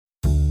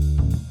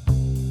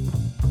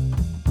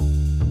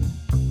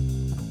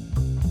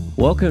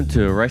Welcome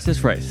to Rice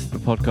is Rice, the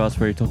podcast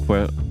where we talk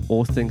about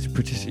all things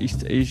British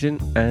East Asian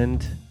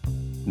and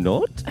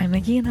not. I'm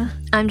Nagina.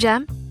 I'm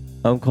Jam.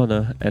 I'm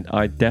Connor, and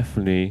I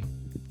definitely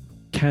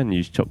can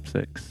use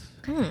chopsticks.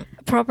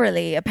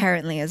 Properly,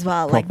 apparently, as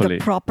well. Properly.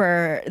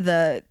 Like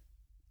the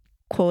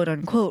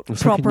quote-unquote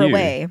So proper can you.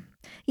 way.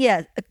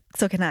 Yeah,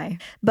 so can I.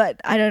 But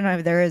I don't know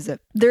if there is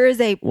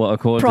a Well,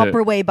 according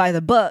proper way by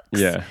the books.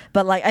 Yeah.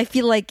 But like, I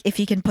feel like if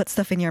you can put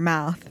stuff in your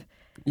mouth.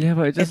 Yeah,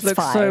 but it just It's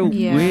looks so fine.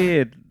 Yeah.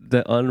 weird,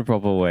 the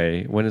improper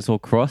way, when it's all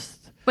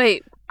crossed.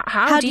 Wait,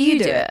 how do you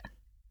do it? it?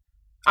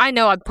 I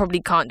know I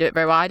probably can't do it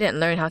very well. I didn't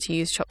learn how to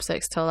use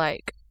chopsticks till I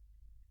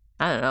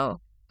don't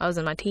know, I was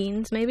in my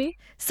teens maybe.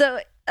 So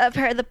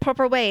the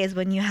proper way is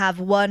when you have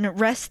one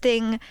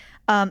resting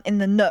in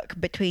the nook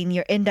between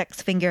your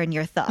index finger and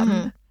your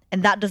thumb.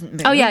 And that doesn't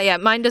move. Oh yeah,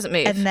 mine doesn't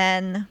move. And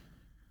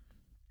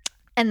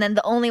then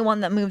the only one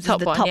that moves Top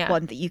is the one, top yeah.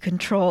 one that you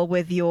control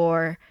with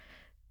your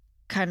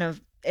kind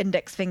of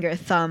index finger,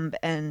 thumb,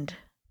 and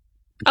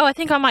Oh, I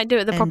think I might do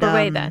it the proper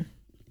way then.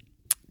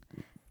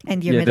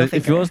 And your middle if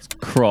finger. yours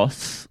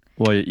cross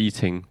while you're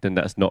eating, then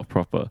that's not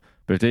proper.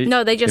 But if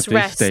No, they just if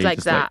rest stay like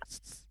just that.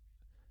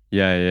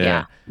 Yeah.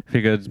 Yeah.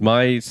 Because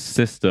my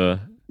sister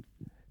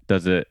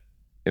does it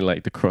in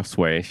like the cross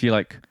way. She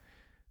like,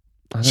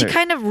 I don't She know.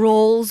 kind of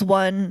rolls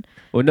one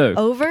Well, no.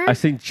 over. I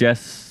think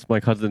Jess, my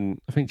cousin,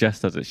 Jess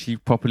does it. She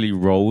properly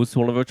rolls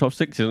one of her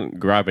chopsticks. She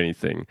doesn't grab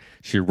anything.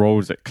 She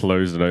rolls it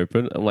closed and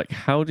open. I'm like,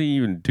 how do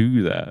you even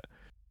do that?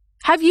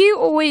 Have you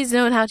always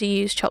known how to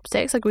use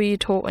chopsticks? Like, were you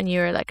taught when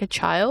you were like a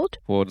child?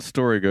 Well, the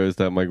story goes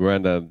that my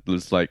granddad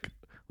was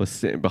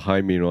sitting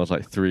behind me when I was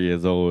like 3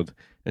 years old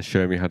and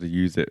showing me how to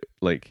use it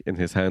like in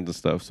his hands and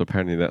stuff. So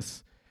apparently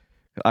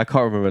I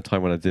can't remember a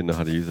time when I didn't know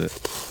how to use it.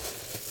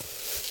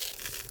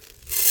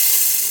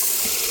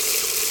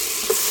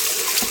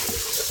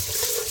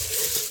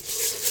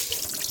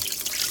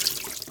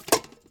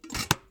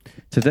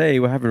 Today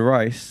we're having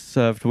rice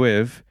served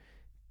with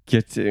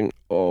getting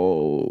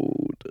old.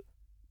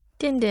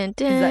 Din din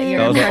din. that your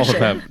That was my old impression?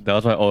 man. That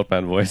was my old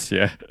man voice.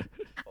 Yeah.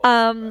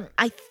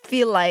 I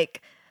feel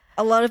like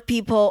a lot of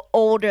people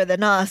older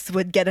than us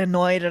would get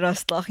annoyed at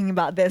us talking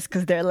about this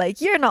because they're like,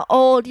 you're not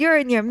old, you're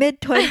in your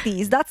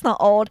mid-20s, that's not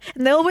old.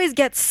 And they always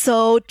get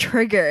so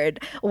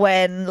triggered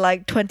when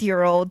like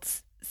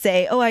 20-year-olds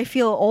say, oh, I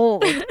feel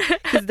old.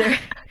 Because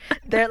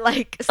they're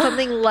like,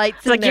 something lights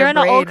It's in like their you're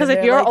not brain old because and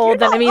if they're you're like, old,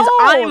 then not it means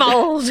I'm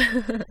old."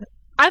 old.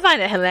 I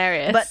find it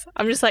hilarious. But-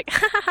 I'm just like,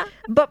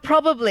 But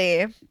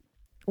probably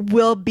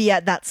we'll be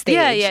at that stage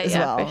as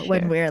yeah, well. for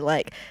When sure. we're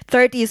like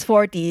 30s,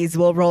 40s,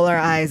 we'll roll our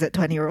eyes at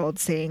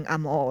 20-year-olds saying,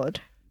 I'm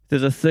old.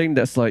 There's a thing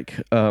that's like,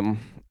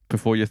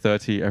 before you're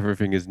 30,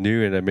 everything is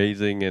new and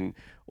amazing and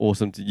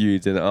awesome to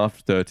use, and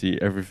after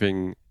 30,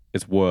 everything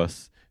is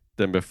worse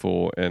than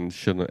before and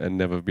shouldn't and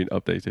never been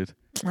updated.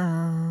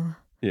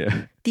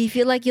 Yeah, Do you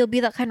feel like you'll be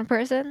that kind of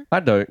person? I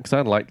don't, because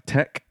I like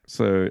tech.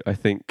 So I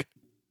think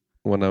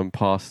when I'm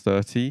past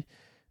 30,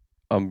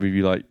 I'm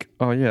be like,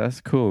 oh yeah,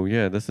 that's cool.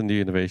 Yeah, that's a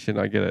new innovation.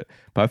 I get it.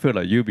 But I feel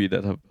like you'll be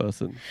that type of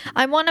person.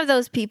 I'm one of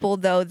those people,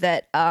 though,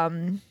 that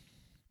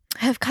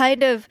have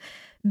kind of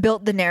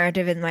built the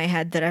narrative in my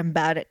head that I'm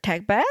bad at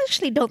tech, but I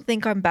actually don't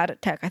think I'm bad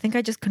at tech. I think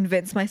I just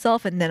convinced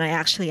myself and then I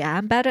actually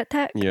am bad at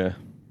tech. Yeah.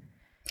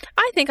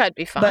 I think I'd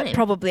be fine. But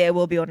probably I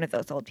will be one of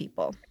those old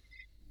people.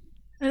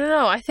 I don't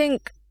know. I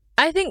think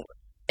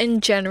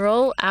in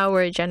general,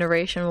 our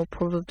generation will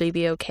probably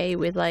be okay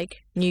with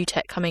like new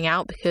tech coming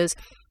out because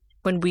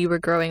when we were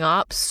growing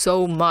up,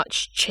 so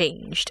much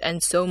changed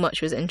and so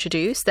much was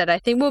introduced that I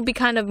think we'll be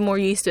kind of more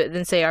used to it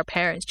than say our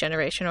parents'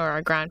 generation or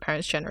our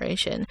grandparents'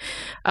 generation.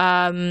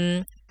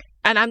 And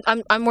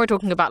I'm more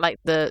talking about like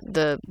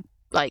the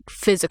like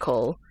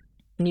physical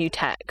new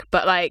tech,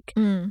 but like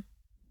I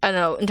don't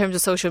know, in terms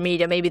of social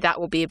media, maybe that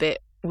will be a bit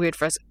weird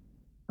for us.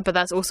 But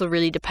that's also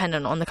really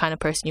dependent on the kind of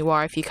person you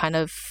are. If you kind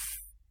of,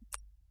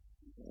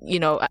 you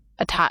know,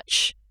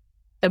 attach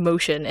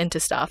emotion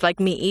into stuff like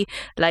me,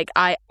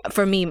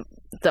 for me,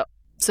 the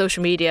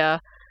social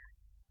media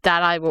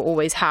that I will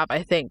always have,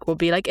 I think, will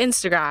be like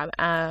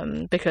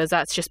Instagram, because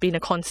that's just been a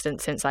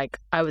constant since like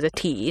I was a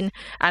teen,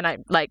 and I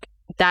like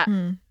that.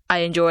 I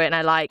enjoy it and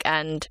I like,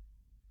 and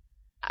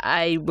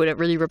I wouldn't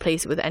really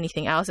replace it with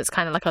anything else. It's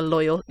kind of like a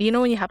loyal, you know,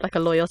 when you have like a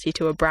loyalty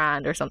to a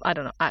brand or something. I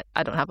don't know.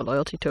 I don't have a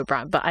loyalty to a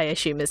brand, but I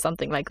assume it's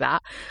something like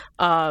that.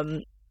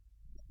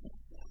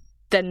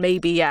 Then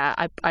maybe,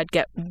 yeah, I'd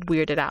get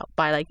weirded out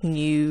by like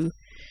new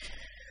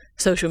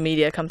social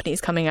media companies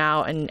coming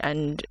out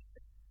and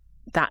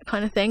that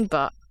kind of thing.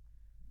 But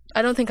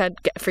I don't think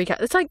I'd get freak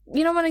out. It's like,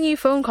 you know, when a new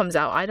phone comes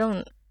out,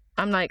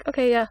 I'm like,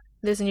 okay, yeah,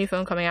 there's a new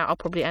phone coming out. I'll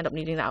probably end up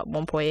needing that at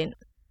one point.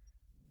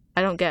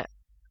 I don't get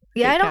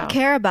Yeah, I freaked don't out.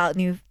 care about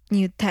new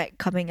tech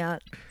coming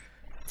out.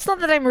 It's not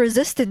that I'm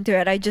resistant to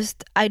it.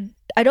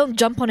 I don't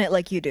jump on it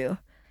like you do.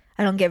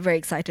 I don't get very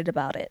excited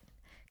about it.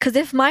 Because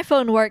if my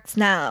phone works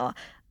now,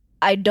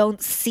 I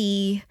don't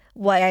see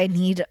why I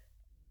need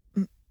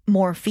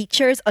more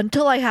features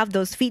until I have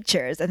those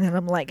features. And then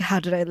I'm like,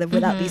 how did I live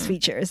without these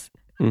features?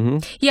 Mm-hmm.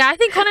 Yeah, I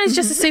think Connor is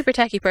just a super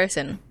techie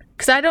person.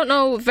 Because I don't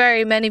know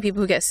very many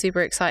people who get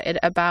super excited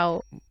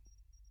about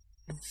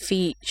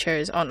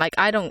features on, like,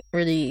 I don't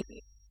really.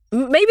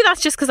 Maybe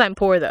that's just because I'm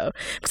poor, though.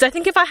 Because I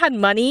think if I had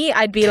money,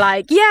 I'd be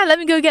like, yeah, let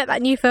me go get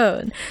that new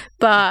phone.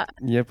 But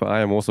Yeah, but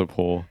I am also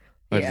poor.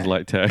 I Yeah. just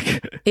like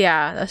tech.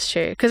 yeah, that's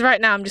true. Because right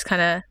now I'm just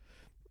kind of,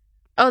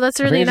 oh, that's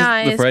I think really it's just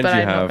the nice, friends but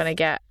you I'm not have. going to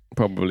get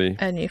Probably.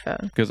 a new phone.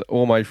 Because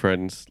all my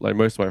friends, like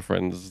most of my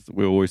friends,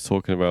 we're always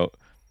talking about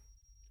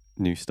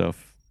new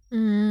stuff.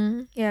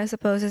 Yeah, I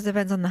suppose it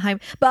depends on the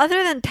hype. But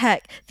other than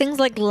tech, things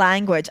like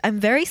language, I'm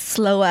very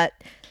slow at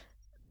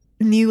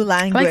new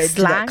language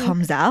slang? that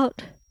comes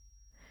out.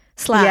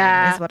 Slang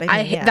yeah, is what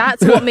I mean. Yeah.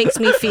 that's what makes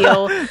me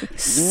feel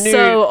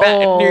so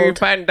old. New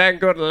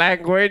fandangled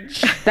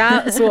language.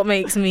 That's what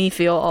makes me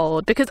feel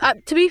old. Because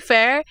to be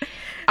fair,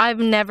 I've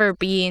never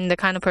been the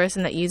kind of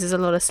person that uses a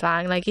lot of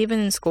slang. Like even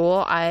in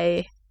school,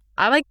 I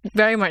like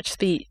very much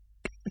speak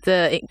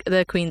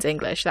the Queen's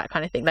English, that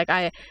kind of thing. Like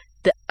I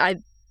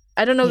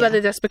don't know whether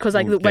that's because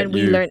like Well, when get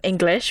we you. learned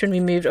English when we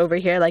moved over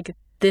here, like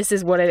this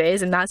is what it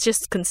is, and that's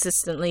just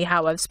consistently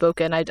how I've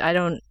spoken. I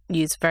don't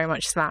use very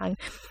much slang.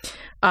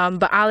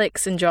 But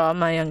Alex and John,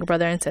 my younger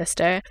brother and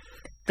sister,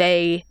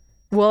 they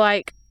will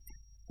like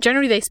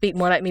generally they speak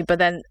more like me, but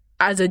then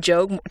as a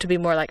joke to be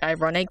more like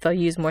ironic, they'll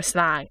use more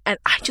slang, and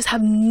I just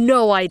have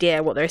no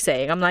idea what they're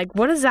saying. I'm like,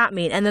 what does that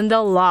mean? And then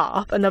they'll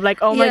laugh and they're like,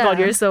 oh my god,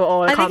 Yeah. you're so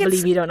old. I I can't think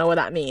believe you don't know what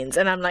that means.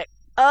 And I'm like,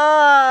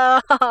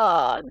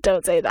 oh,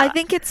 don't say that. I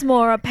think it's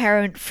more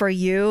apparent for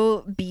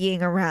you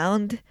being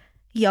around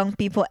young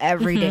people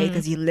every day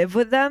because you live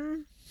with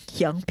them.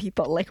 Young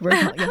people, like we're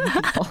not young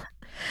people.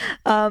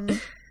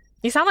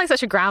 You sound like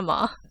such a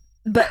grandma.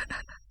 But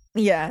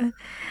yeah.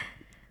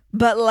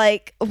 But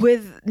like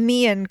with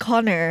me and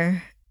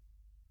Connor,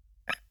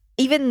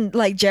 even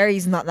like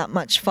Jerry's not that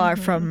much far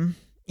from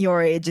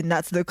your age, and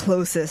that's the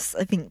closest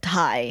I think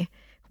tie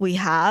we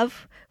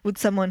have with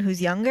someone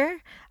who's younger.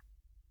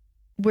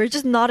 We're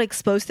just not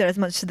exposed to it as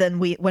much. Then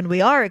when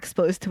we are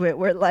exposed to it,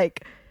 we're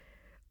like,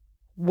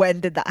 when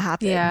did that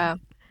happen? Yeah.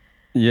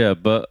 Yeah,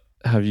 but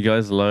have you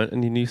guys learned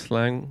any new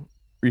slang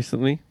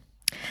recently?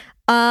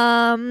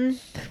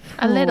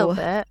 A little ooh.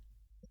 bit.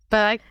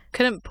 But I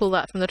couldn't pull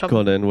that from the top Go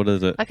on then, what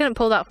is it? I couldn't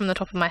pull that from the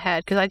top of my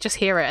head because I just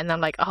hear it and I'm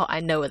like, oh,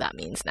 I know what that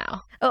means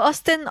now. Oh,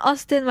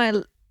 Austin,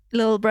 my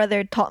little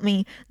brother taught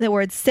me the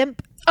word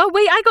simp. Oh,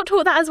 wait, I got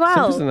taught that as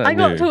well. isn't that I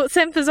got new? taught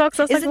simp as well because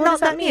I was Is like, it what not does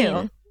that that new?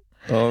 mean?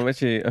 Oh,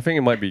 actually, I think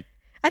it might be.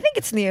 I think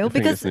it's new I think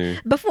because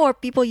it's new. before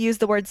people used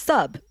the word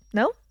sub.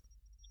 No?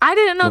 I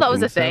didn't know What, that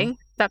was a incel? thing,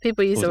 that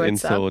people use Was the word incel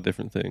sub. a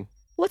different thing?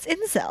 What's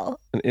incel?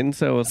 An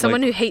incel was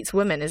Someone like, who hates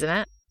women, isn't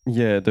it?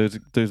 yeah, those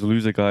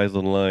loser guys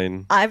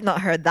online I've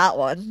not heard that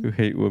one. who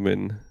hate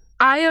women.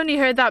 I only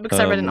heard that because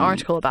I read an Um,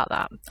 article about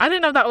that. I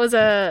didn't know that was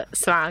a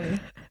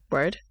slang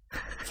word.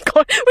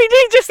 God, we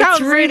did just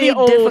sound really, really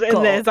old difficult.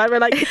 in this. I were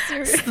like, It's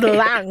really-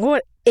 slang?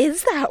 What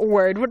is that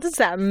word? What does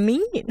that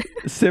mean?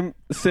 Simp,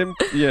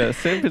 yeah,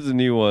 simp is a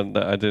new one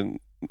that I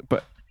didn't.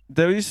 But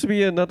there used to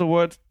be another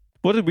word.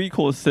 What did we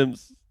call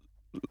simps?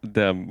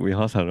 Damn, we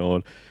are sounding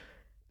old.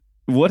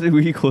 What did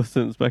we call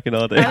simps back in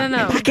our day? I don't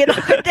know. Back in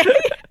our day.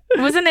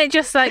 Wasn't it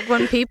just like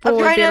when people I'm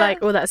would be trying to- like,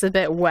 oh, that's a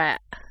bit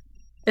wet?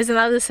 Isn't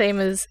that the same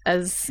as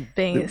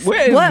being...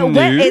 Wet is What new.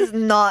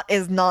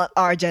 is not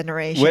our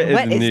generation. Wet is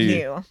Wet is new.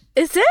 new.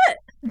 Is it?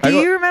 I Do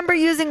got- you remember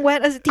using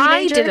wet as a I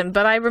teenager? didn't,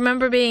 but I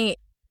remember being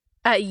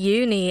at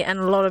uni and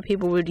a lot of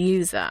people would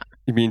use that.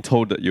 You mean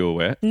told that you were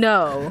wet?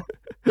 No.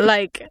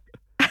 Like,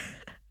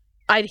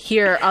 I'd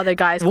hear other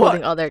guys What?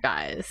 calling other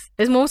guys.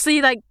 It's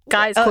mostly like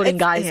guys Oh, calling it's-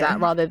 guys yeah. that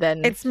rather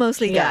than... It's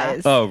mostly Yeah.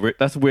 guys. Oh,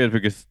 that's weird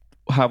because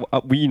how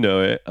we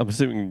know it. I'm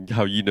assuming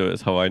how you know it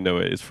is how I know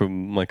it is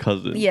from my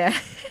cousin Yeah.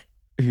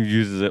 who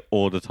uses it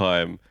all the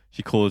time.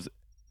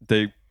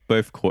 They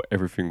both call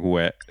everything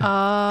wet.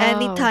 Oh.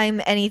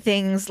 Anytime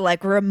anything's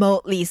like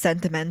remotely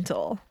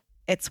sentimental,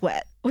 it's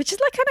wet. Which is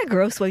like kind of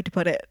gross way to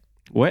put it.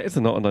 Wet is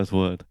not a nice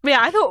word. Yeah,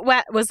 I thought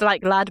wet was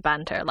like lad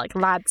banter, like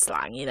lad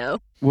slang, you know?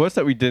 Words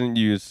that we didn't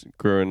use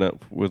growing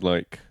up was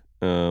like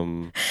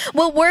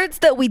Well, words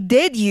that we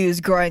did use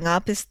growing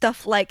up is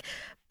stuff like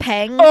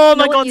peng. Oh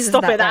my No one god, uses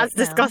stop that it. That's right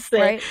now,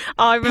 disgusting. right?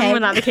 Oh, I remember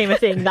when Peg. that became a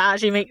thing. That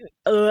actually makes...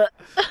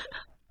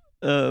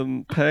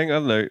 pang, I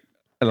don't know,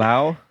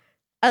 allow,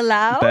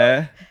 Allow?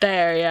 bear.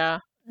 There, yeah.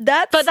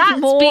 That's But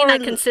that's more being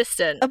like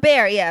consistent. a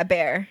bear, yeah, a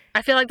bear.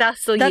 I feel like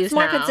that's still That's used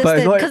more now. But consistent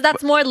it's not- because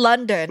that's more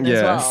London as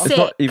Yeah, well.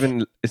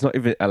 it's not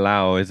even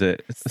allow, is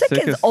it?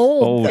 Sick is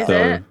old, Is though.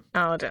 it? Oh,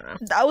 I don't know.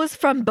 That was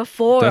from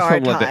before That's our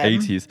from like the time.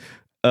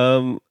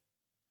 80s.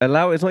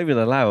 Allow, it's not even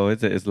allow,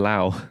 is it? It's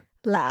lao.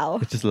 Lao.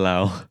 It's just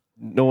lao.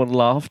 No one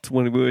laughed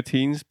when we were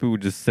teens. People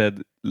just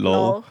said lol.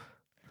 Lol.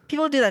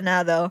 People do that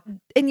now, though.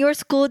 In your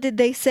school, did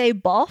they say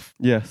boff?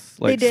 Yes,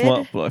 like they did.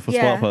 smart, like for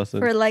smart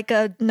person. For like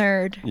a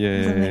nerd. or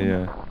Yeah.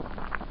 something.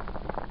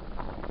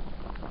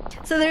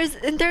 So there's,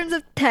 in terms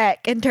of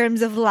tech, in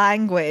terms of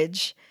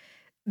language,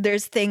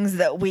 there's things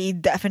that we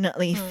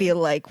definitely feel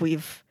like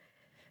we've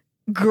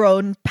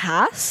grown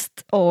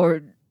past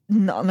or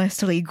not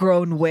necessarily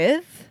grown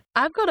with.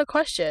 I've got a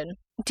question.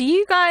 Do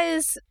you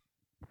guys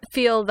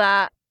feel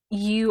that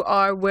you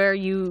are where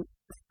you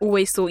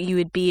always thought you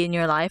would be in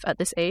your life at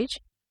this age?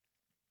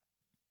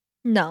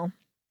 No.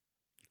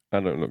 I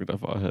don't look that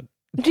far ahead.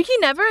 Did you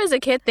never as a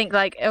kid think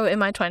like, oh, in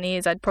my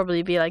 20s I'd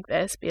probably be like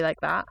this, be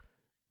like that?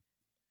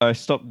 I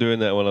stopped doing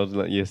that when I was in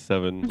like year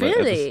 7. Like, at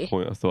Really? this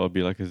point, I thought I'd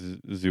be like a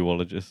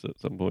zoologist at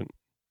some point.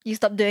 You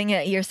stopped doing it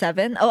at year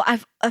 7? Oh,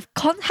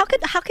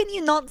 how can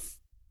you not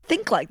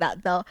think like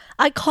that though?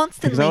 I Because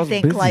constantly I was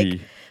think busy.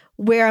 like,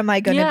 where am I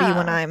gonna be Yeah.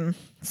 when I'm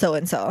so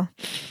and so?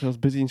 I was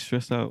busy and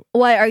stressed out.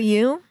 Why are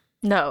you?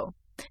 No,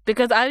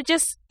 because I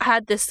just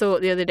had this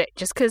thought the other day,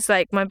 just because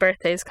like my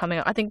birthday is coming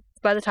up. I think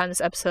by the time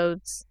this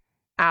episode's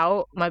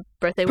out, my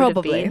birthday would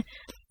Probably. have been.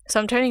 So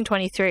I'm turning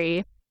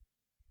 23,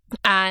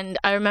 and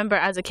I remember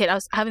as a kid, I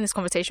was having this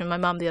conversation with my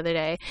mum the other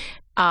day,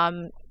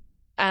 and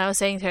I was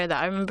saying to her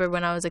that I remember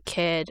when I was a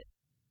kid.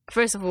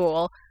 First of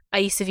all, I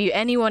used to view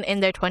anyone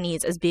in their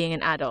 20s as being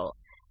an adult.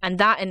 And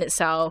that in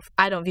itself,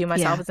 I don't view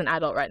myself Yeah. as an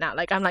adult right now.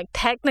 Like, I'm like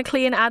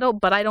technically an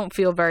adult, but I don't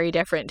feel very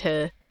different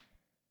to,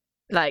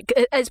 like,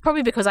 it's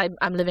probably because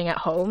I'm living at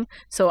home,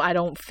 so I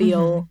don't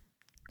feel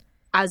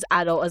as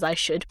adult as I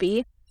should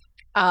be.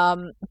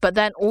 But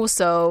then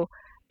also,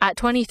 at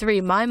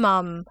 23, my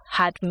mum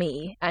had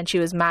me and she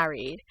was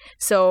married.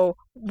 So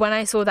when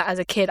I saw that as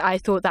a kid, I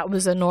thought that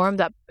was a norm,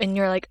 that in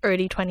your like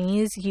early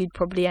 20s, you'd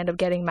probably end up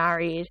getting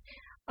married.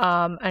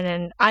 And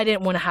then I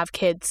didn't want to have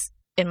kids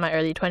in my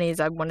early 20s.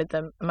 I wanted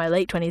them in my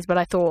late 20s, but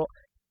I thought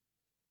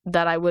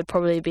that I would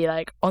probably be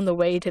like on the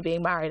way to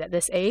being married at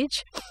this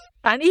age.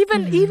 And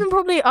even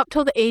probably up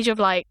till the age of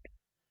like,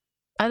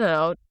 I don't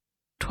know,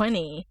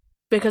 20,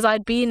 because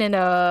I'd been in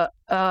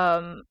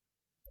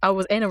I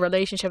was in a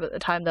relationship at the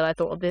time that I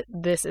thought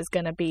this is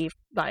going to be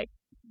like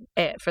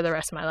it for the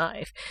rest of my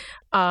life.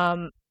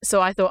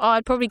 So I thought,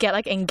 I'd probably get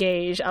like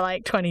engaged at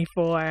like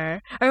 24.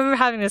 I remember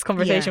having this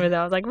conversation with her.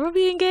 I was like, we'll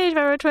be engaged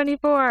by we're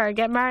 24,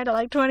 get married at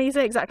like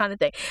 26, that kind of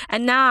thing.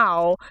 And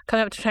now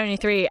coming up to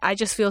 23, I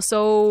just feel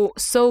so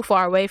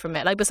far away from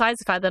it. Like, besides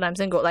the fact that I'm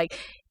single, like,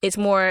 it's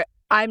more,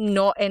 I'm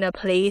not in a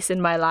place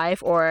in my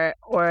life or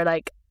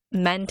like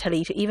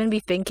mentally to even be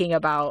thinking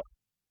about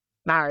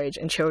marriage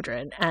and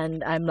children,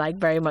 and I'm like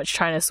very much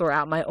trying to sort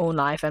out my own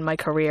life and my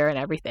career and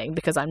everything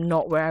because I'm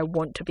not where I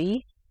want to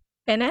be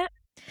in it.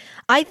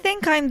 I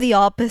think I'm the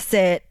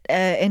opposite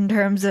in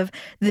terms of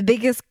the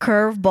biggest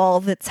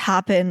curveball that's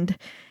happened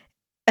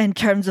in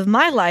terms of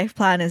my life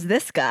plan is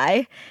this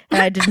guy. And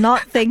I did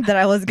not think that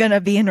I was going to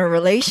be in a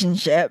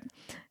relationship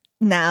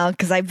now,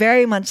 because I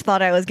very much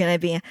thought I was going to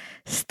be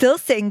still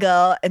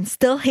single and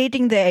still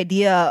hating the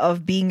idea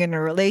of being in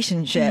a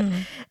relationship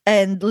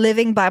and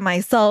living by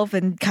myself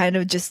and kind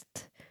of just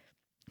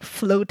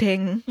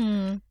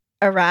floating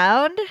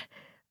around.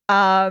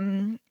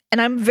 And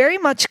I'm very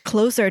much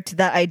closer to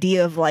that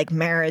idea of like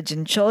marriage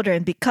and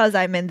children because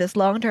I'm in this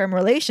long-term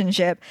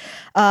relationship.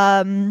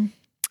 Connor's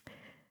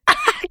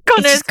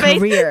just face.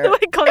 career. The way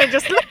Connor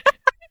just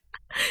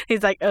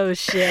he's like, oh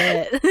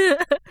shit.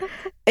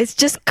 It's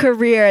just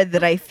career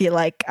that I feel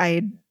like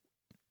I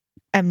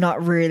am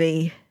not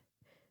really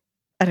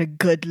at a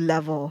good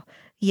level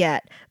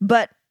yet.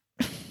 But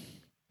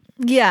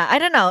yeah, I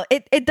don't know.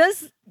 It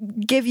does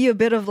give you a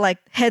bit of like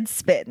head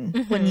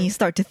spin when you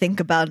start to think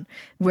about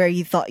where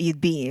you thought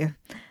you'd be.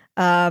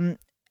 And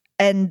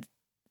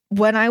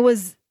when I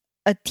was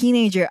a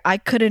teenager, I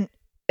couldn't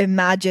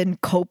imagine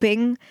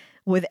coping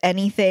with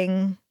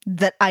anything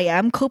that I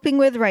am coping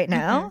with right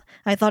now.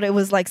 I thought it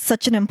was like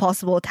such an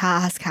impossible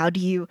task. How do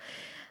you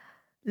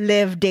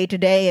live day to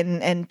day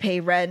and pay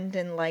rent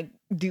and like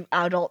do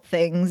adult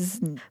things?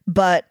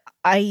 But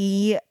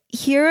I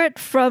hear it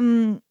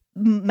from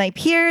my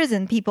peers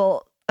and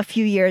people a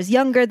few years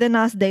younger than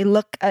us. They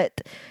look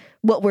at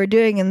what we're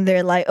doing and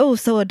they're like, oh,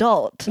 so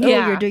adult. Oh,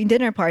 Yeah. you're doing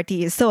dinner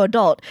parties, so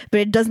adult.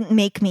 But it doesn't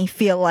make me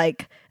feel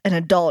like an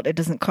adult. It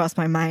doesn't cross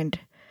my mind,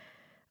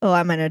 oh,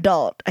 I'm an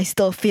adult. I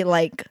still feel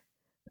like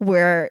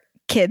we're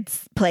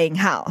kids playing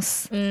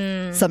house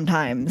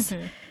sometimes.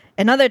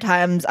 And other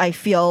times I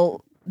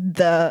feel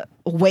the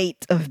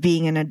weight of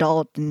being an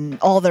adult and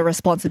all the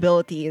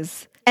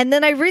responsibilities. And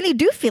then I really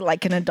do feel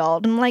like an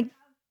adult. I'm like,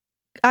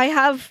 I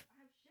have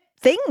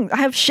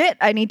shit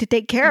I need to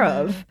take care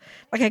of.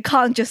 Like, I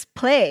can't just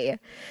play.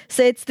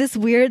 So it's this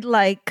weird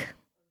like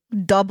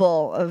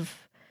double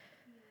of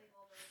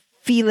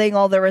feeling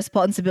all the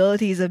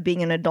responsibilities of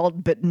being an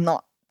adult but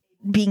not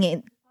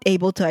being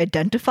able to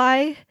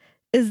identify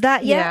is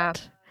that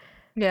yet.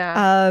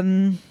 Yeah.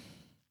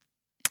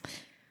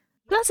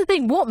 That's the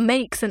thing. What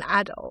makes an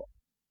adult?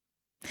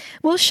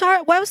 Well,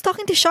 I was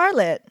talking to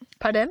Charlotte.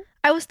 Pardon?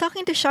 I was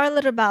talking to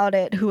Charlotte about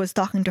it, who was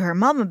talking to her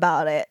mom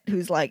about it,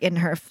 who's like in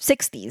her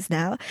 60s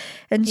now.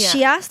 And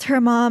she asked her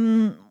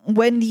mom,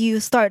 when do you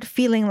start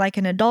feeling like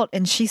an adult?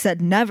 And she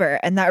said never.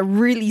 And that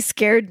really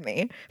scared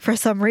me for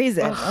some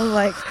reason. I'm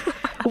like,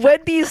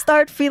 when do you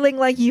start feeling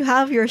like you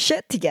have your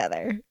shit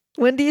together?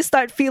 When do you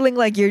start feeling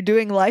like you're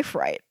doing life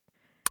right?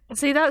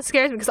 See, that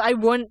scares me because I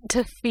want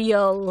to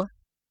feel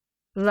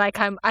like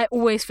I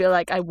always feel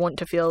like I want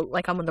to feel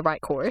like I'm on the right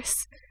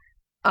course.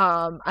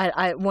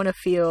 I want to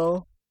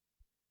feel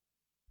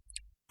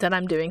then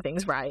I'm doing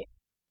things right,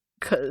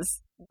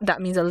 because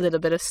that means a little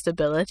bit of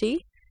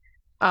stability.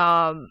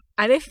 And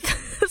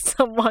if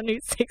someone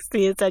who's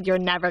 60 has said you're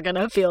never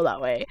gonna feel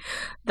that way,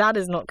 that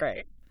is not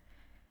great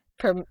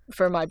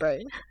for my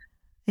brain.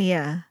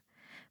 Yeah.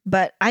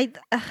 But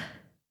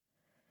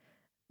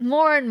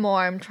more and more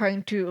I'm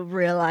trying to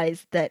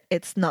realize that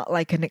it's not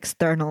like an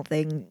external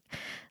thing.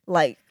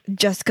 Like,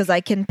 just because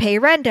I can pay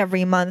rent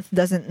every month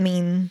doesn't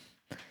mean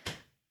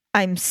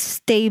I'm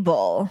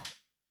stable.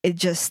 It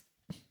just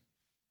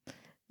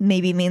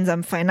maybe means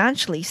I'm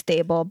financially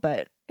stable,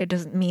 but it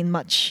doesn't mean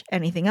much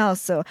anything else.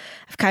 So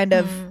I've kind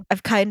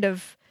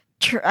of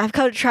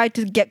tried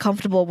to get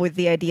comfortable with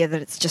the idea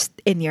that it's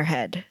just in your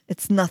head.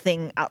 It's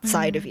nothing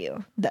outside of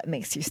you that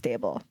makes you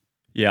stable.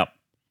 Yep.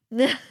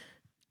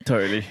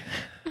 Totally.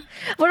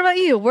 What about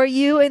you? Were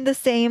you in the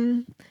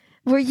same?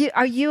 Are you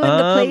in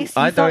the place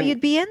you thought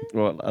you'd be in?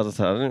 Well, as I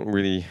said, I didn't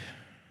really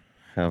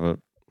have a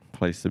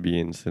place to be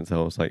in since I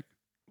was like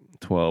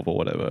 12 or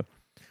whatever.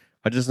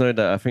 I just know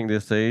that I think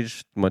this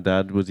age, my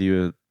dad was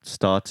either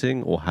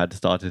starting or had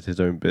started his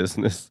own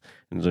business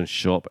and his own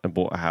shop and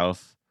bought a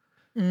house.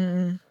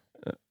 I'm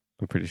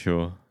pretty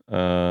sure.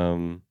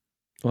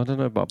 Well, I don't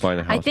know about buying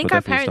a house, I think but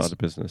our definitely parents' started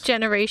a business.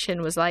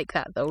 generation was like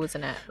that, though,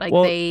 wasn't it? Like,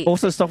 Well,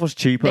 also stuff was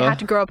cheaper. they had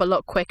to grow up a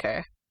lot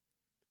quicker.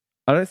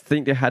 I don't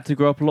think they had to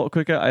grow up a lot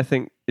quicker. I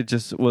think it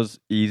just was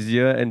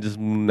easier and just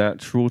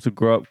natural to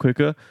grow up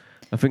quicker.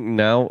 I think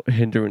now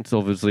hindrance,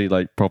 obviously,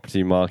 like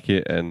property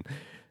market and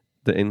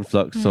the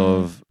influx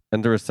of,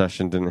 and the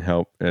recession didn't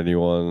help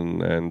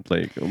anyone, and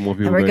like more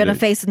people. And we're gonna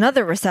face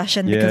another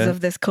recession because of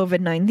this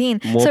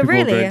COVID-19. More so people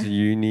really, are going to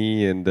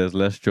uni, and there's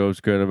less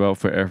jobs going about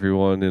for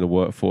everyone in the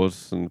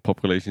workforce, and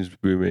population's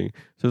booming.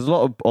 So there's a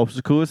lot of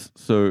obstacles.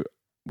 So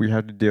we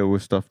have to deal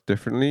with stuff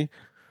differently.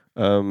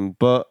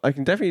 But I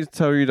can definitely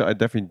tell you that I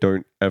definitely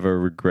don't ever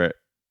regret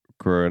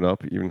growing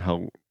up, even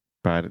how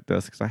bad it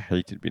does, because I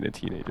hated being a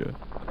teenager.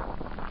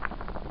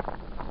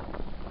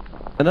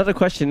 Another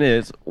question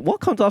is, what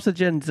comes after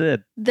Gen Z?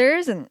 there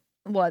isn't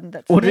one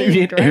that's What do you mean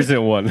named, there right?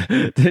 isn't one?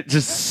 It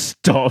just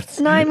stopped.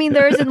 No, I mean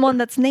there isn't one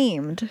that's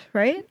named,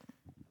 right?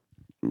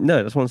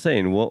 No, that's what I'm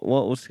saying. What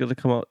was going to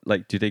come out?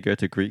 Like, do they go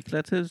to Greek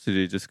letters? Do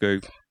they just go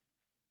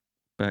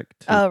back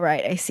to... Oh,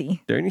 right, I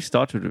see. They only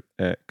started with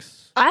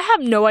X. I have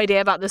no idea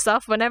about this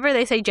stuff. Whenever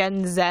they say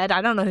Gen Z,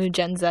 I don't know who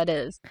Gen Z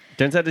is.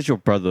 Gen Z is your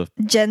brother.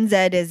 Gen Z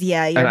is your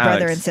And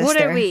brother Alex. and sister. What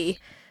are we?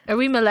 Are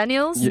we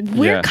millennials?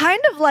 We're Yeah.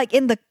 kind of like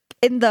in the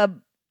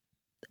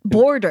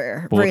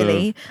border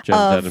really Gen Z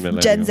of and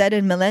millennials. Gen Z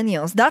and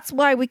millennials. That's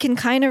why we can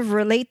kind of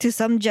relate to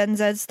some Gen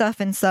Z stuff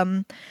and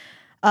some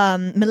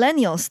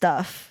millennial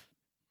stuff,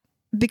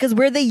 because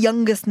we're the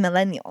youngest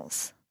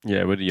millennials.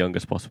 Yeah, we're the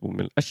youngest possible.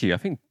 Actually, I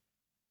think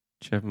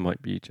Jeff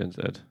might be Gen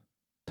Z,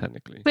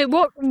 technically. Wait,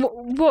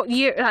 what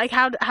year? Like,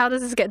 how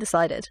does this get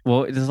decided?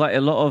 Well, there's like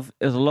a lot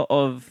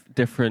of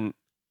different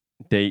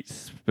dates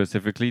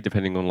specifically,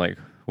 depending on like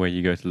where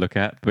you go to look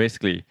at.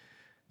 Basically,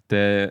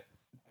 the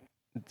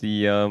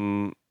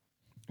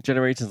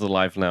generations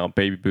alive now,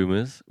 baby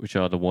boomers, which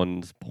are the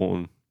ones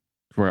born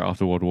right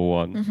after World War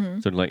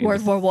One. So like in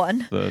World War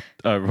One. right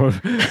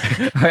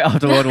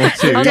after World War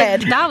Two. Oh,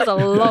 Dead. that was a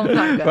long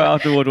time ago. Right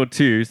after World War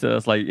Two, so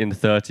that's like in the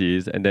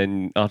 30s, and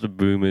then after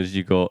boomers,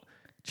 you got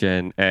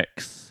Gen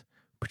X,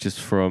 which is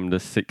from the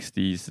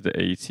 60s to the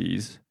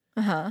 80s,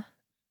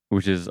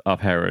 which is our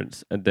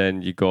parents, and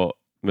then you got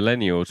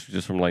millennials, which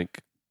is from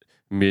like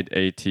mid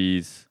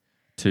 80s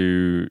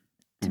to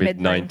mid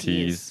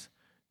 90s,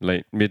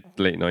 late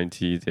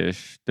 90s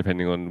ish,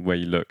 depending on where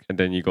you look, and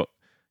then you got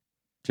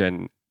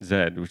Gen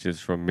Z, which is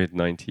from mid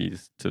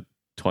 90s to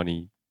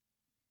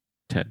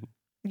 2010.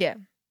 Yeah.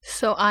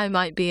 So I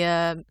might be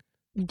a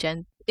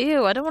Gen.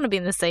 Ew, I don't want to be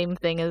in the same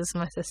thing as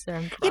my sister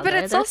and brother. Yeah, but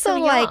it's They're also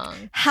so like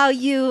young. how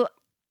you.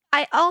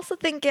 I also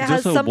think it It's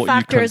has also some what you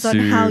factors on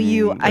how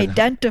you consume and-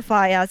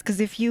 identify as. Because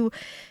if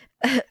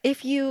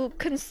you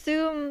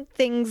consume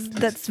things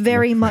that's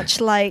very much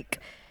like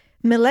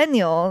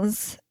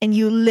millennials and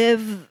you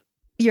live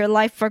your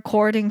life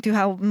according to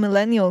how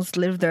millennials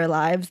live their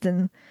lives,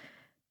 then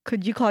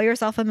could you call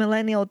yourself a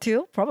millennial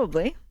too?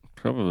 Probably.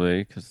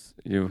 Probably, because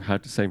you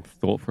have the same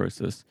thought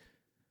process.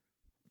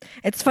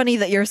 It's funny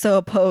that you're so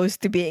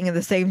opposed to being in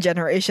the same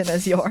generation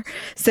as your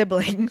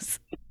siblings.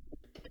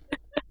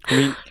 I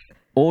mean,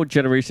 all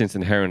generations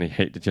inherently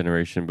hate the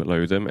generation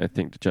below them. I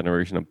think the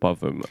generation above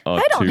them are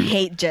I don't too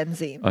hate Gen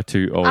Z. are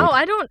too old. Oh,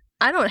 I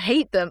don't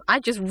hate them. I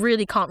just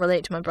really can't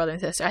relate to my brother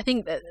and sister. I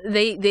think that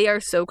they are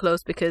so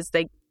close because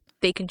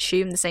they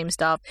consume the same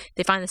stuff.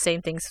 They find the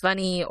same things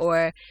funny,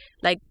 or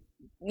like,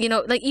 you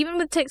know, like even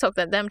with TikTok,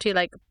 that them two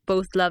like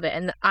both love it,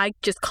 and I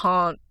just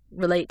can't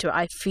relate to it.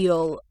 I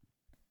feel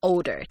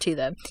older to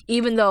them,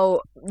 even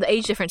though the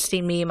age difference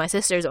between me and my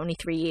sister is only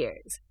 3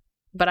 years.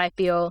 But I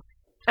feel,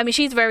 I mean,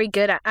 she's very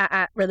good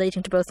at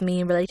relating to both me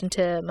and relating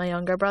to my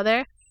younger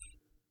brother.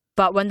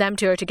 But when them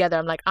two are together,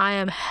 I'm like, I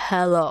am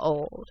hella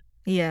old.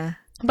 Yeah.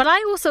 But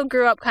I also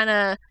grew up kind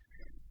of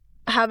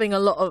having a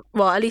lot of,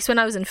 well, at least when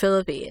I was in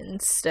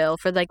Philippines still,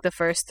 for like the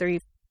first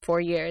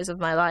 3-4 years of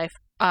my life,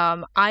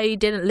 I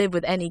didn't live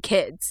with any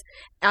kids.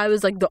 I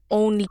was like the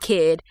only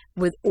kid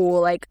with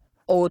all like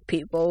old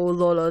people,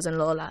 lolos and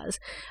lolas.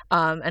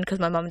 And because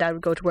my mom and dad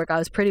would go to work, I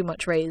was pretty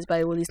much raised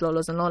by all these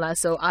lolos and lolas.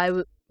 So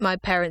my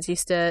parents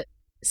used to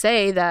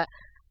say that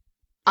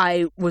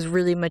I was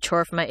really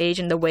mature for my age,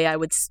 and the way I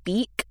would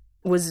speak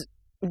was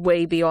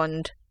way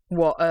beyond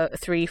what a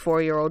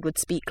 3-4-year-old would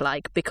speak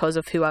like because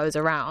of who I was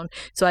around.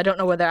 So I don't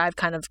know whether I've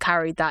kind of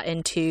carried that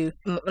into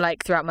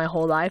like throughout my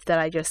whole life, that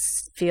I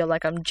just feel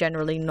like I'm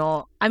generally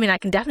not, I mean, I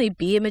can definitely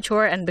be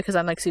immature, and because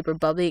I'm like super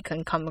bubbly, it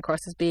can come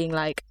across as being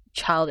like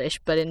childish,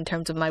 but in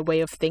terms of my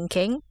way of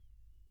thinking,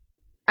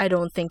 I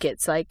don't think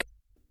it's like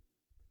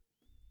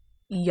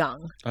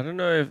young. I don't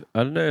know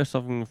if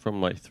something from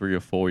like 3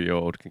 or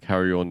 4-year-old can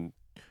carry on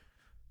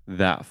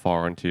that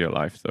far into your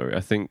life though.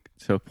 I think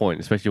to a point,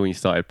 especially when you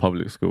started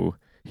public school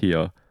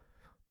here,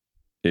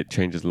 it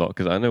changes a lot.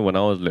 Because I know when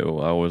I was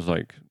little, I was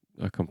like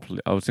a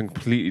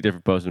completely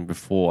different person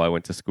before I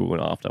went to school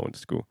and after I went to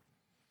school.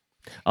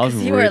 I was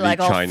you really were like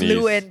Chinese. all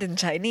fluent in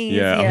Chinese.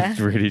 Yeah, I was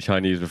really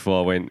Chinese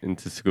before I went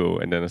into school,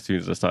 and then as soon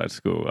as I started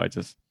school, I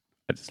just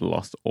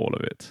lost all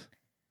of it.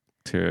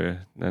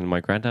 And my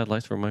granddad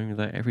likes to remind me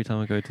that every time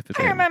I go to visit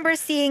I him. remember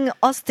seeing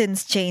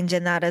Austin's change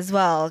in that as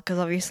well, because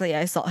obviously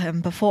I saw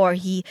him before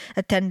he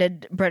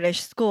attended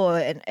British school,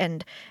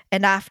 and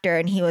after,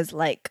 and he was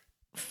like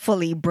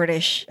fully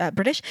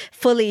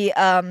fully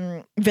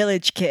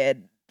village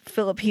kid,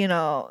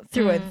 Filipino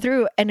through and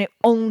through, and it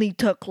only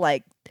took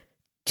like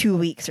 2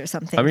 weeks or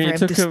something I mean,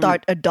 for him to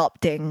start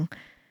adopting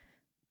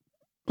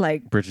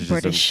like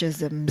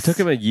Britishisms. It took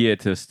him a year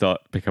to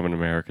start becoming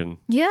American.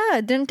 Yeah,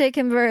 it didn't take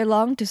him very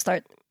long to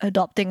start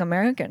adopting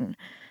American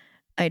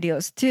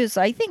ideals too.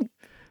 So I think,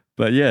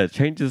 but yeah,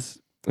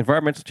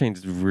 environmental change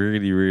is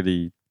really,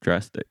 really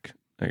drastic,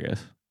 I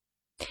guess.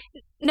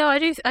 No, I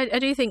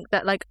do think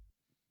that like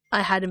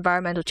I had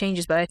environmental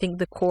changes, but I think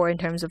the core in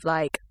terms of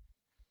like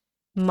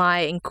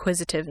my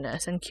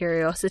inquisitiveness and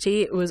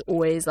curiosity was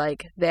always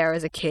like there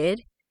as a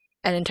kid.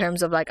 And in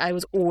terms of like, I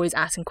was always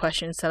asking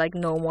questions to like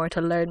know more, to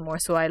learn more.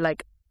 So I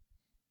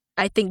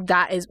think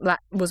that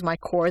was my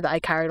core that I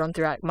carried on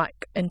throughout my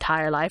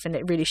entire life, and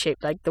it really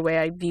shaped like the way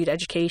I viewed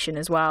education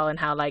as well, and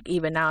how like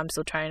even now I'm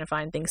still trying to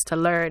find things to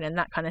learn and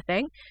that kind of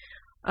thing.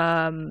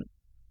 And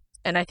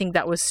I think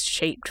that was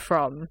shaped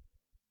from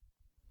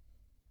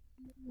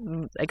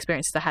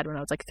experiences I had when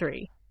I was like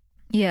 3.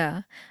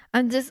 yeah,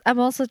 I'm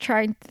also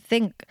trying to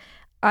think.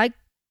 I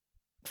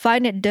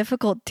find it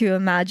difficult to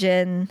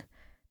imagine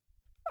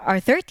our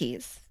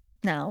 30s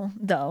now,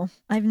 though.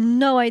 I have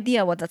no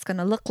idea what that's going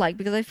to look like,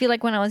 because I feel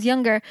like when I was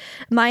younger,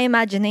 my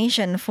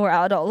imagination for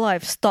adult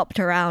life stopped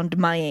around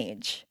my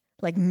age,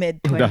 like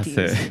mid-20s. That's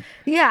it.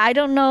 Yeah, I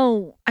don't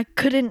know. I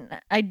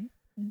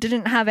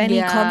didn't have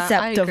any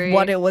concept of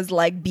what it was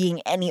like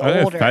being any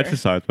older. I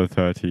fantasize my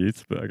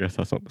 30s, but I guess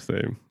that's not the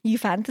same. You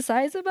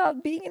fantasize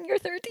about being in your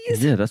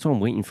 30s? Yeah, that's what I'm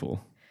waiting for.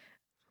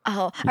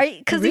 Oh,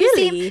 because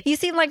Really? you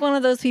seem like one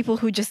of those people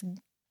who just,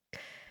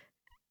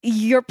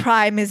 your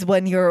prime is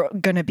when you're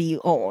gonna be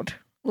old,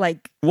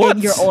 like What?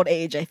 in your old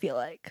age. I feel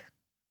like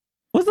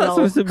What's that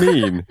No. supposed to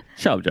mean?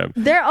 Shut up, Jem.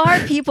 there are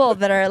people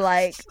that are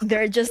like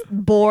they're just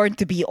born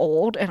to be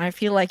old, and I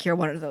feel like you're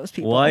one of those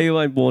people. Why am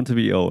I born to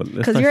be old?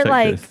 Let's 'Cause you're dissect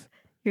like-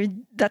 this.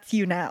 That's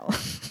you now.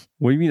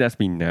 What do you mean that's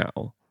me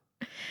now?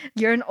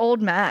 You're an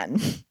old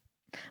man.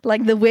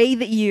 Like the way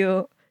that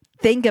you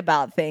think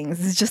about things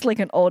is just like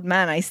an old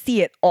man. I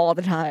see it all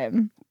the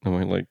time. Am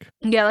I like...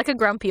 Yeah, like a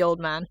grumpy old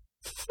man.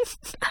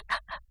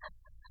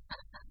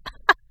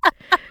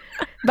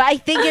 But I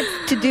think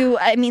it's to do,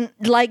 I mean,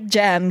 like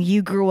Jem,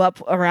 you grew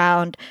up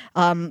around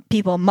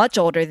people much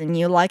older than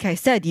you. Like I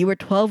said, you were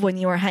 12 when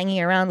you were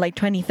hanging around like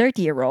 20,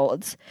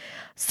 30-year-olds.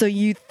 So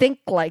you think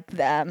like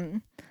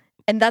them.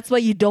 And that's why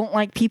you don't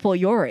like people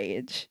your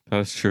age.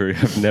 That's true.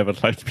 I've never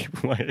liked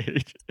people my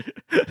age.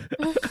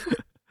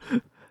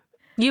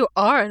 You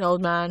are an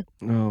old man.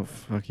 Oh,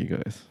 fuck you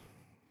guys.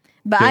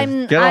 But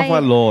Get off my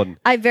lawn.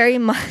 I very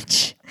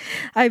much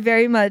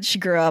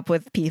grew up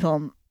with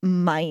people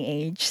my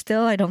age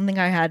still. I don't think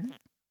I had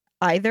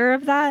either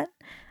of that.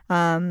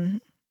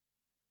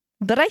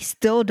 But I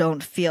still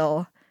don't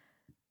feel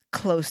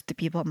close to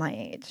people my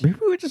age. Maybe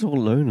we're just all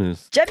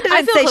loners. Jem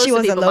I didn't feel say close she to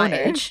was a people my loner.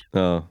 age.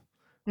 Oh.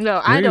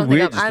 No, I Maybe don't we're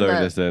think just I'm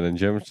loners then, and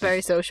Jem's very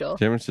just... social.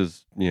 Jem's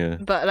just, yeah.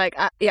 But like,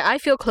 I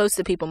feel close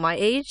to people my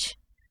age.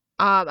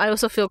 I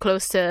also feel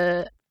close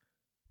to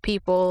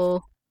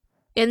people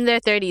in their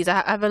 30s.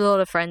 I have a lot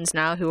of friends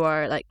now who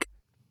are like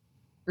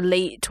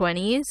late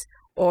 20s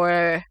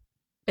or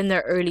in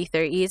their early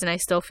 30s, and I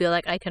still feel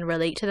like I can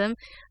relate to them.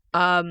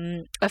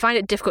 I find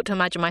it difficult to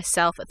imagine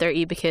myself at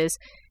 30 because,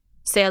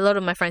 say, a lot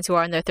of my friends who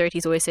are in their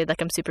 30s always say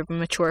like I'm super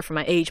mature for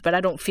my age, but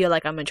I don't feel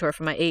like I'm mature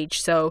for my age.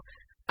 So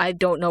I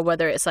don't know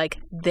whether it's like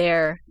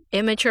they're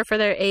immature for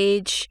their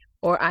age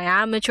or I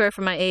am mature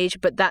for my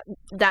age, but that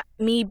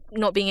me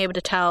not being able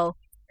to tell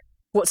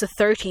what's a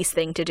 30s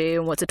thing to do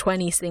and what's a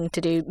 20s thing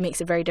to do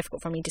makes it very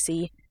difficult for me to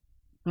see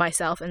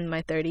myself in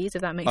my 30s,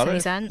 if that makes I any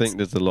don't sense. think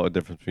there's a lot of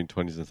difference between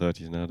 20s and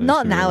 30s nowadays.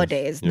 Not to be honest.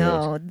 nowadays, Yeah.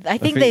 no. I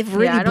think think- they've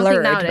really yeah, I don't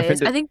blurred. think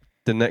nowadays. I think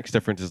the next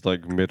difference is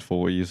like mid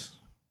 40s.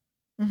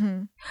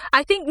 Hmm.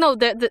 I think no,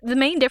 the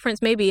main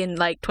difference maybe in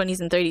like 20s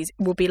and 30s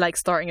will be like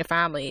starting a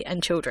family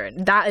and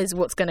children. That is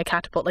what's going to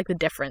catapult like the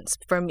difference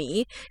for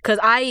me, because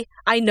I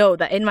know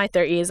that in my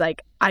 30s,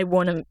 like I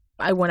want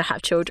to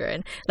have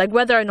children. Like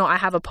whether or not I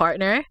have a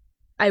partner,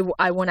 I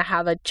want to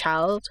have a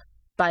child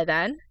by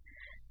then.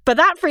 But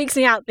that freaks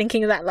me out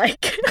thinking that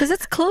like Because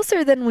it's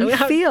closer than we We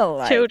have feel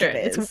like children.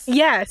 it is.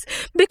 Yes,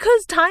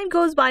 because time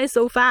goes by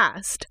so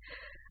fast.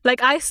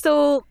 Like I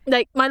still,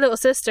 like my little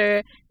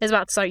sister is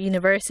about to start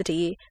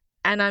university,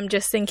 and I'm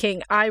just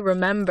thinking, I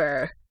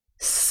remember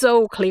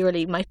so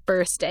clearly my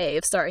first day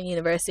of starting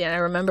university, and I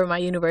remember my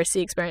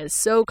university experience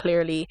so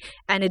clearly,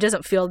 and it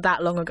doesn't feel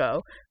that long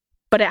ago,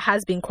 but it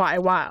has been quite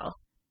a while.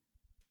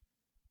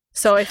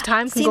 So if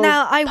time can See, go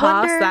now, I past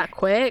wonder- that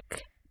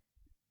quick,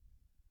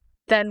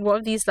 then what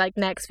if these like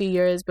next few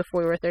years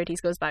before we're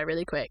 30s goes by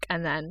really quick,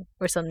 and then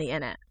we're suddenly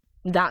in it?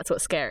 That's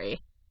what's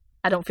scary.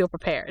 I don't feel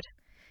prepared.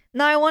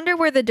 Now, I wonder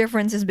where the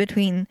difference is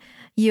between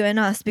you and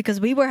us,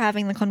 because we were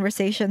having the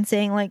conversation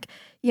saying, like,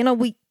 you know,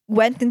 we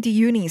went into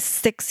uni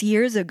 6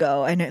 years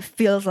ago and it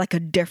feels like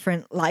a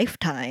different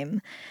lifetime.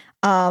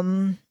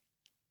 And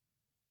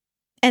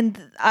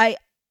I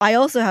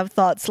also have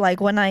thoughts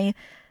like when I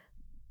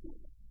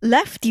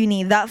left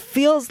uni, that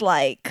feels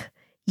like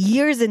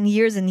years and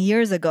years and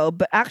years ago,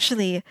 but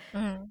actually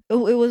it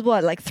was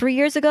what, like 3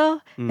 years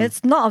ago?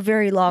 It's not a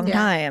very long Yeah.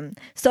 time.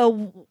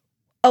 So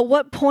at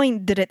what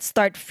point did it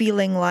start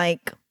feeling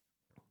like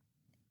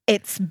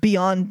it's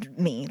beyond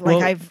me? Like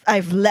Well,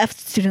 I've left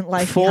student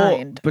life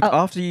behind. But Oh,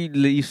 after you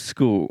leave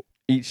school,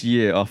 each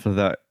year after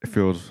that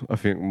feels, I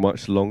think,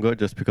 much longer,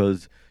 just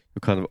because you're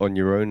kind of on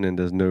your own and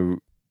there's no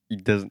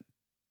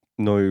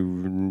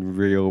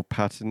real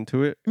pattern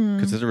to it,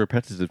 because there's a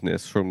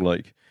repetitiveness from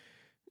like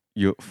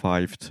you're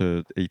 5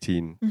 to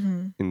 18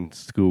 mhm. in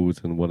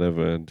schools and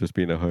whatever, and just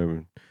being at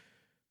home.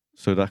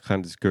 So that kind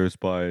of just goes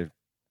by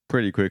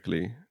pretty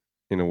quickly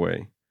in a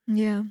way,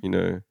 Yeah. you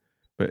know.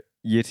 But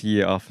year to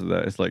year after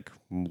that, it's like,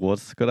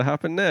 what's gonna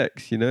happen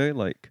next? You know,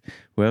 like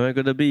where am I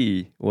gonna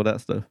be? All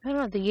that stuff. I don't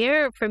know. The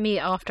year for me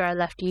after I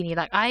left uni,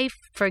 like I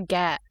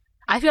forget.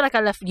 I feel like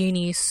I left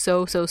uni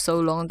so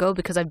long ago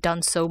because I've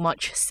done so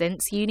much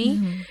since uni.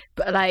 Mhm.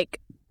 But like,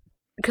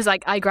 because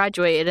like I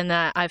graduated and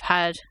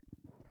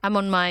I'm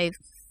on my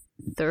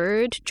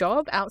 3rd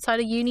job outside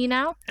of uni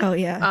now. Oh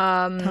yeah.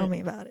 Tell Um,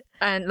 me about it.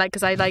 and like,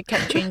 because I like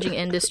kept changing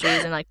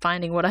industries and like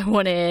finding what I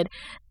wanted,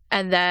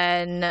 and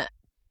then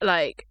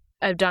like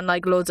I've done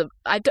like loads of.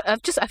 I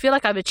feel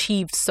like I've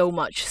achieved so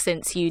much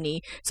since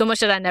uni, so much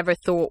that I never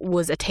thought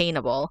was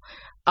attainable.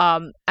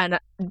 And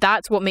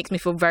that's what makes me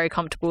feel very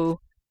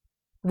comfortable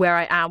where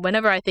I am.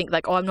 Whenever I think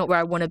like, oh, I'm not where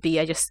I want to be,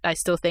 I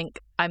still think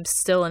I'm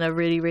still in a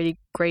really, really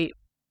great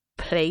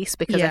place,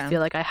 because Yeah. I feel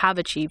like I have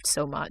achieved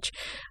so much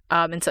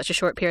in such a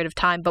short period of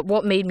time. But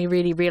what made me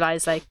really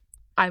realize like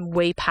I'm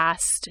way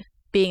past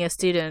being a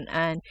student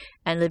and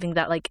living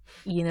that like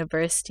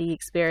university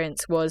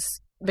experience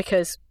was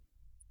because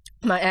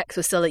my ex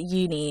was still at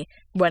uni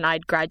when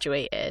I'd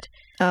graduated.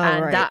 Oh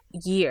And right. that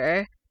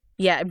year,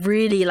 yeah,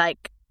 really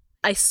like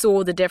I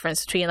saw the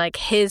difference between like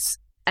his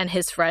and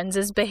his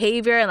friends'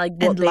 behavior and like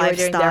what And they were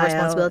doing, their lifestyle,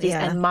 responsibilities,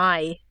 yeah. and my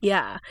and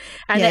Yeah,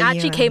 it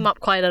actually you came up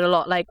quite a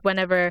lot. Like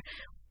whenever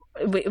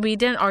we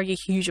didn't argue a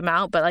huge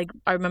amount, but like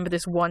I remember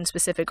this one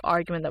specific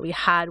argument that we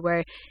had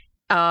where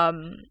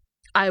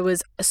I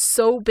was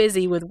so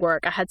busy with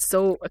work.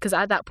 Because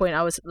at that point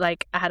I was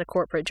like, I had a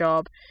corporate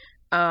job,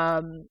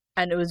 and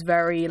it was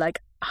very like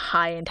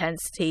high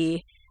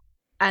intensity,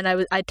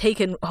 and I'd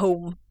taken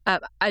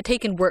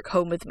work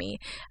home with me,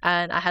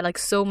 and I had like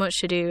so much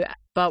to do.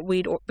 But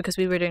because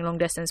we were doing long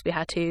distance, we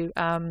had to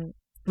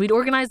we'd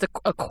organized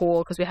a call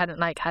because we hadn't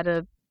like had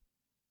a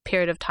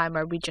period of time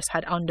where we just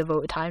had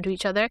undevoted time to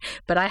each other.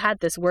 But I had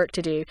this work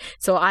to do,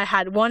 so I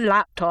had one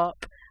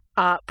laptop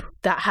up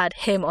that had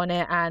him on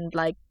it and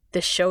like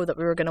this show that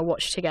we were going to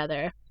watch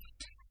together,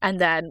 and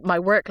then my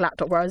work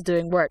laptop where I was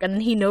doing work, and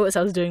then he noticed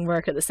I was doing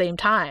work at the same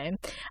time,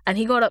 and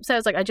he got upset. I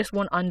was like, I just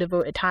want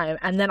undevoted time.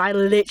 And then I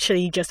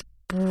literally just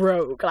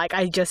broke, like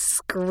I just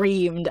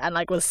screamed and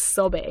like was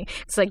sobbing.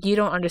 It's like, you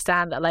don't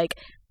understand that like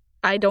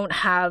I don't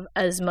have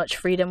as much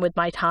freedom with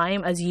my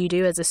time as you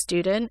do as a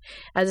student.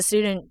 As a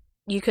student,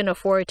 you can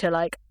afford to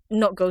like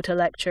not go to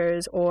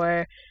lectures,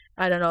 or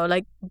I don't know,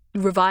 like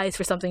revise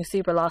for something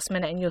super last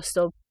minute and you'll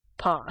still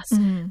pass.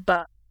 Mhm.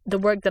 But the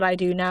work that I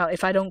do now,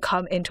 if I don't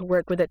come into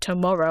work with it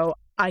tomorrow,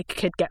 I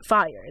could get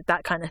fired,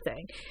 that kind of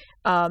thing.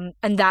 And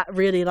that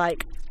really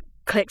like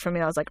clicked for me.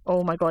 I was like,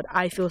 oh my god,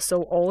 I feel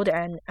so old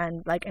and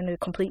like in a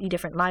completely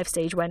different life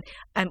stage when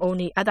I'm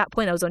only, at that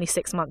point I was only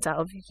 6 months out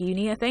of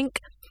uni, I think.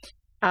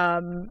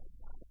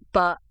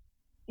 But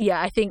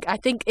yeah, I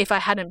think if I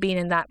hadn't been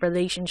in that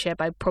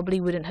relationship, I probably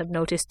wouldn't have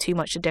noticed too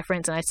much a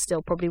difference, and I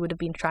still probably would have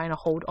been trying to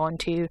hold on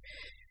to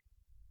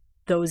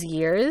those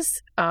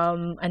years,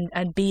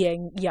 and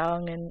being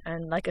young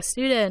and like a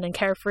student and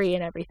carefree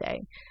and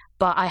everything.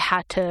 but I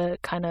had to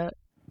kind of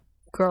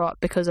grow up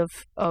because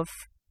of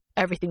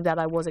everything that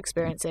I was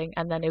experiencing.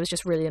 And then it was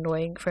just really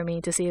annoying for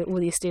me to see all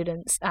these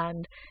students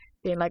and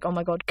being like, oh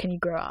my god, can you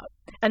grow up?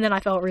 And then I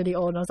felt really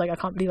old and I was like, I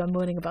can't believe I'm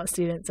moaning about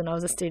students and I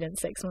was a student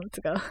 6 months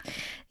ago.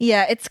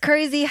 Yeah, it's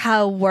crazy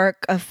how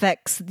work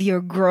affects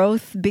your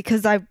growth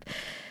because I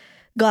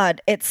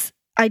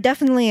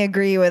definitely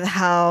agree with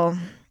how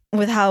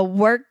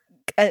work,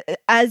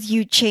 as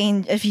you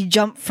change, if you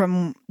jump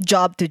from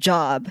job to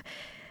job,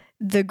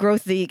 the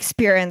growth that you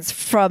experience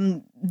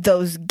from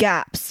those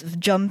gaps of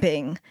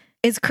jumping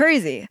is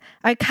crazy.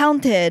 I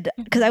counted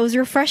because I was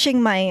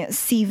refreshing my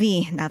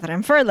CV now that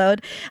I'm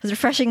furloughed. I was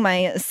refreshing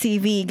my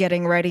CV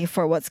getting ready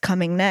for what's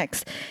coming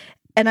next.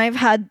 And I've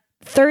had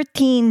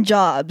 13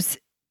 jobs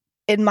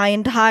in my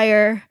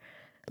entire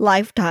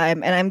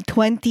lifetime and I'm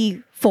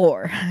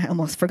 24. I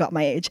almost forgot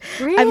my age.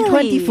 Really? I'm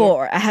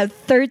 24. I have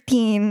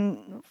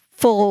 13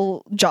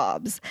 full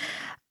jobs.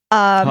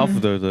 Half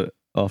of those are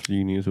after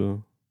uni as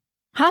well.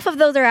 Half of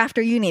those are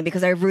after uni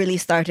because I really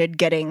started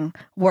getting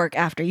work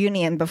after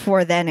uni, and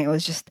before then it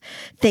was just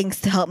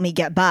things to help me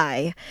get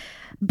by.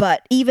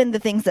 But even the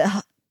things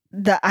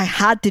that I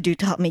had to do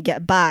to help me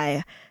get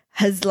by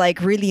has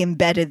like really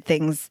embedded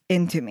things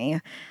into me.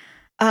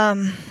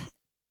 And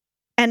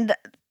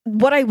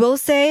what I will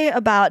say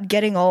about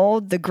getting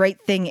old, the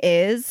great thing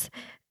is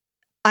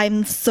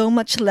I'm so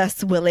much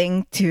less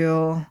willing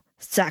to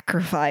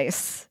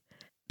sacrifice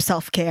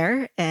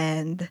self-care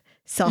and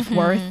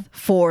self-worth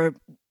for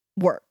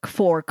work,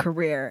 for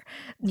career.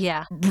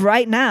 Yeah.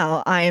 Right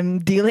now, I'm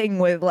dealing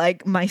with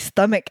like my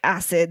stomach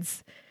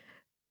acids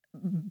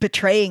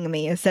betraying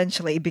me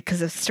essentially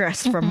because of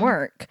stress from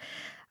work.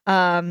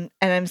 And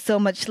I'm so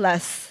much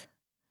less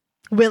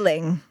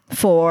willing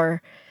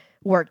for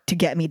work to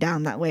get me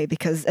down that way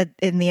because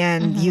in the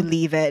end you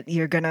leave it,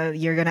 you're gonna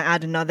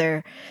add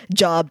another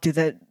job to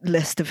the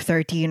list of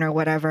 13 or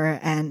whatever,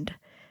 and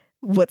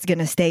what's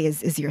gonna stay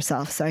is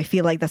yourself. So I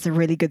feel like that's a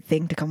really good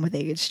thing to come with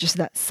age, just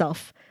that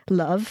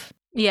self-love.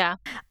 Yeah.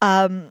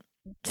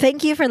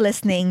 Thank you for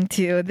listening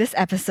to this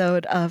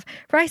episode of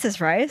Rice is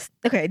Rice.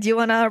 Okay, do you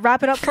want to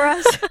wrap it up for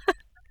us?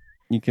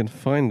 You can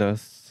find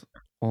us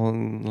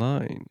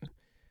online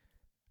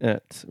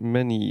at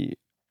many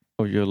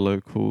of your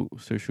local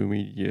social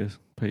media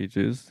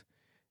pages,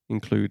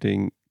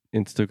 including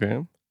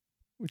Instagram,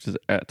 which is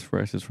at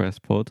Rice is Rice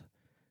Pod,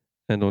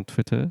 and on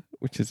Twitter,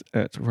 which is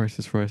at Rice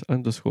is Rice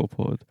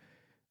 _pod,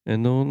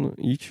 and on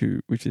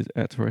YouTube, which is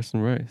at Rice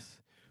and Rice.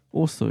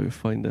 Also,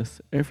 find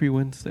us every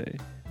Wednesday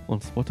on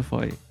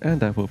Spotify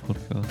and Apple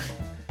Podcasts.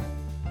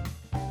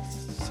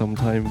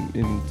 Sometime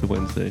in the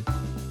Wednesday.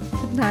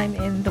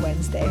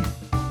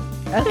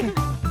 Okay.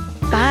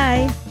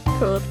 Bye.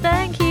 Cool.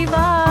 Thank you.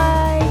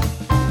 Bye.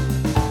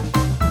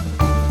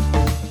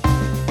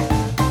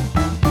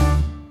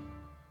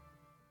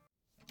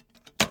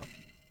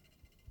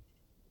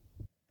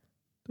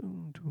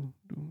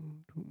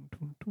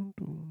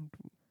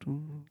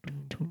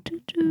 Do,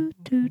 do,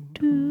 do,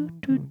 do,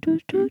 do, do,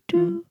 do,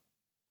 do.